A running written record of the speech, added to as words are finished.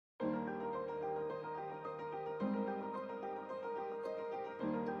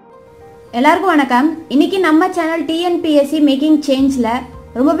எல்லாருக்கும் வணக்கம். இன்னைக்கு நம்ம சேனல் TNPSC மேக்கிங் சேஞ்ச்ல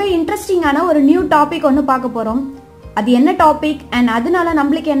ரொம்பவே இன்ட்ரெஸ்டிங்கான ஒரு நியூ டாபிக் ஒன்று பார்க்க போறோம். அது என்ன டாபிக் அண்ட் அதனால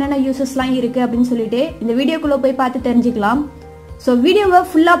நம்மளுக்கு என்னென்ன யூசஸ்லாம் இருக்கு அப்படின்னு சொல்லிட்டு இந்த வீடியோக்குள்ள போய் பார்த்து தெரிஞ்சுக்கலாம். ஸோ வீடியோவை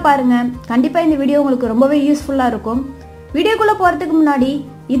ஃபுல்லா பாருங்க. கண்டிப்பா இந்த வீடியோ உங்களுக்கு ரொம்பவே யூஸ்ஃபுல்லா இருக்கும். வீடியோக்குள்ள போறதுக்கு முன்னாடி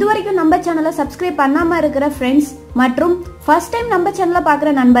இது வரைக்கும் நம்ம சேனலை சப்ஸ்கிரைப் பண்ணாம இருக்கிற ஃப்ரெண்ட்ஸ் மற்றும் ஃபர்ஸ்ட் டைம் நம்ம சேனலை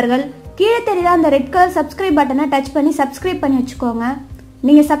பார்க்குற நண்பர்கள் கீழே தெரியுற அந்த ரெட் கலர் சப்ஸ்கிரைப் பட்டனை டச் பண்ணி சப்ஸ்கிரைப் பண்ணி வச்சுக்கோங்க.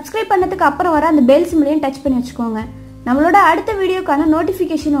 நீங்கள் சப்ஸ்கிரைப் பண்ணதுக்கு அப்புறம் வர அந்த பெல் சிம்பிளையும் டச் பண்ணி வச்சுக்கோங்க. நம்மளோட அடுத்த வீடியோக்கான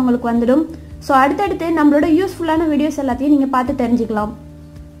நோட்டிஃபிகேஷன் உங்களுக்கு வந்துடும். ஸோ அடுத்தடுத்து நம்மளோட யூஸ்ஃபுல்லான வீடியோஸ் எல்லாத்தையும் நீங்கள் பார்த்து தெரிஞ்சுக்கலாம்.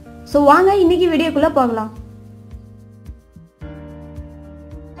 ஸோ வாங்க இன்னைக்கு வீடியோக்குள்ளே போகலாம்.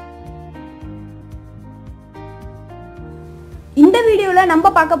 இந்த வீடியோவில் நம்ம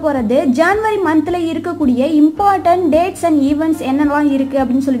பார்க்க போகிறது ஜனவரி மந்தில் இருக்கக்கூடிய இம்பார்ட்டன்ட் டேட்ஸ் அண்ட் ஈவெண்ட்ஸ் என்னெல்லாம் இருக்குது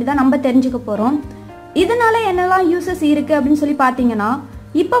அப்படின்னு சொல்லிட்டு தான் நம்ம தெரிஞ்சுக்க போகிறோம். இதனால என்னெல்லாம் யூசஸ் இருக்குது அப்படின்னு சொல்லி பார்த்தீங்கன்னா,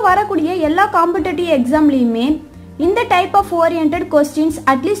 இப்போ வரக்கூடிய எல்லா காம்படிட்டிவ் எக்ஸாம்லேயுமே இந்த type of orient questions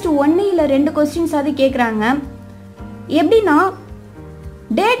at least 1 இல்லை 2 கொஸ்டின்ஸ் அது கேட்குறாங்க. எப்படின்னா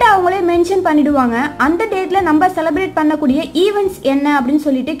டேட் அவங்களே மென்ஷன் பண்ணிடுவாங்க. அந்த டேட்டில் நம்ம செலிப்ரேட் பண்ணக்கூடிய ஈவெண்ட்ஸ் என்ன அப்படின்னு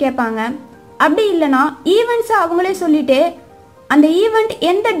சொல்லிட்டு கேட்பாங்க. அப்படி இல்லைனா ஈவெண்ட்ஸை அவங்களே சொல்லிட்டு அந்த ஈவெண்ட்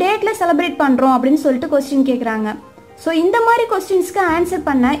எந்த டேட்டில் செலிப்ரேட் பண்ணுறோம் அப்படின்னு சொல்லிட்டு கொஸ்டின் கேட்குறாங்க. ஸோ இந்த மாதிரி கொஸ்டின்ஸ்க்கு ஆன்சர்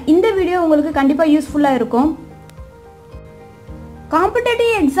பண்ண இந்த வீடியோ உங்களுக்கு கண்டிப்பாக யூஸ்ஃபுல்லாக இருக்கும்.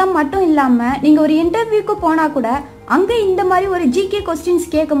 காம்படிட்டிவ் எக்ஸாம் மட்டும் இல்லாமல் நீங்கள் ஒரு இன்டர்வியூக்கு போனால் கூட அங்கே இந்த மாதிரி ஒரு ஜிகே கொஸ்டின்ஸ்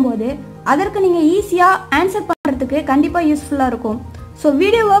கேட்கும்போது அதற்கு நீங்கள் ஈஸியாக ஆன்சர் பண்ணுறதுக்கு கண்டிப்பாக யூஸ்ஃபுல்லாக இருக்கும். ஸோ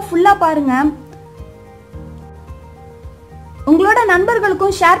வீடியோவை ஃபுல்லாக பாருங்கள். உங்களோட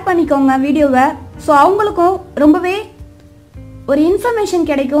நண்பர்களுக்கும் ஷேர் பண்ணிக்கோங்க வீடியோவை. ஸோ அவங்களுக்கும் ரொம்பவே ஒரு இன்ஃபர்மேஷன்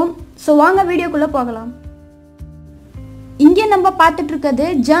கிடைக்கும். ஸோ வாங்க வீடியோக்குள்ளே போகலாம். இங்கே நம்ம பார்த்துட்டு இருக்கிறது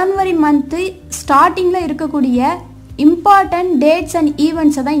ஜனவரி மந்த்து ஸ்டார்டிங்கில் இருக்கக்கூடிய இம்பார்ட்டன்ட் டேட்ஸ் அண்ட்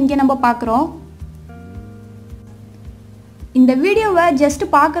ஈவெண்ட்ஸை தான் இங்கே நம்ம பார்க்குறோம். இந்த வீடியோவை ஜஸ்ட்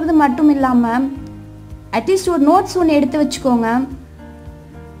பார்க்குறது மட்டும் இல்லாமல் அட்லீஸ்ட் ஒரு நோட்ஸ் ஒன்று எடுத்து வச்சுக்கோங்க.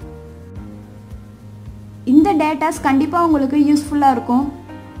 இந்த டேட்டாஸ் கண்டிப்பாக உங்களுக்கு யூஸ்ஃபுல்லாக இருக்கும்.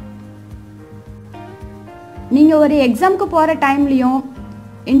 நீங்கள் ஒரு எக்ஸாமுக்கு போகிற டைம்லேயும்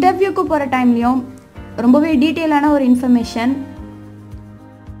இன்டர்வியூக்கு போகிற டைம்லேயும் ரொம்பவே டீட்டெயிலான ஒரு இன்ஃபர்மேஷன்.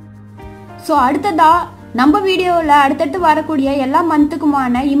 ஸோ அடுத்ததாக நம்ம வீடியோவில் அடுத்தடுத்து வரக்கூடிய எல்லா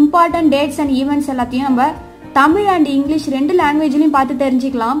மந்த்துக்குமான இம்பார்ட்டன்ட் டேட்ஸ் அண்ட் ஈவெண்ட்ஸ் எல்லாத்தையும் நம்ம தமிழ் அண்ட் இங்கிலீஷ் 2 லாங்குவேஜ்லையும் பார்த்து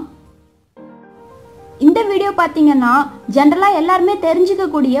தெரிஞ்சுக்கலாம். இந்த வீடியோ பார்த்தீங்கன்னா ஜென்ரலாக எல்லாருமே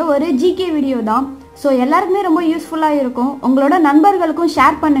தெரிஞ்சுக்கக்கூடிய ஒரு ஜிகே வீடியோ தான். ஸோ எல்லாருக்குமே ரொம்ப யூஸ்ஃபுல்லாக இருக்கும். உங்களோட நண்பர்களுக்கும்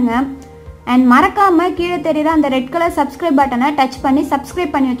ஷேர் பண்ணுங்கள். அண்ட் மறக்காமல் கீழே தெரியுற அந்த ரெட் கலர் சப்ஸ்கிரைப் பட்டனை டச் பண்ணி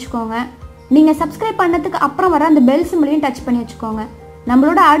சப்ஸ்கிரைப் பண்ணி வச்சுக்கோங்க. நீங்கள் சப்ஸ்கிரைப் பண்ணதுக்கு அப்புறம் வர அந்த பெல் சிம்பிளையும் டச் பண்ணி வச்சுக்கோங்க.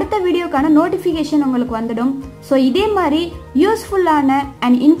 நம்மளோட அடுத்த வீடியோக்கான நோட்டிஃபிகேஷன் உங்களுக்கு வந்துடும். ஸோ இதே மாதிரி யூஸ்ஃபுல்லான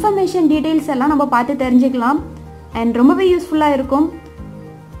அண்ட் இன்ஃபர்மேஷன் டீட்டெயில்ஸ் எல்லாம் நம்ம பார்த்து தெரிஞ்சுக்கலாம். அண்ட் ரொம்பவே யூஸ்ஃபுல்லாக இருக்கும்.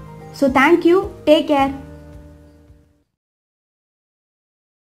 So thank you. Take care.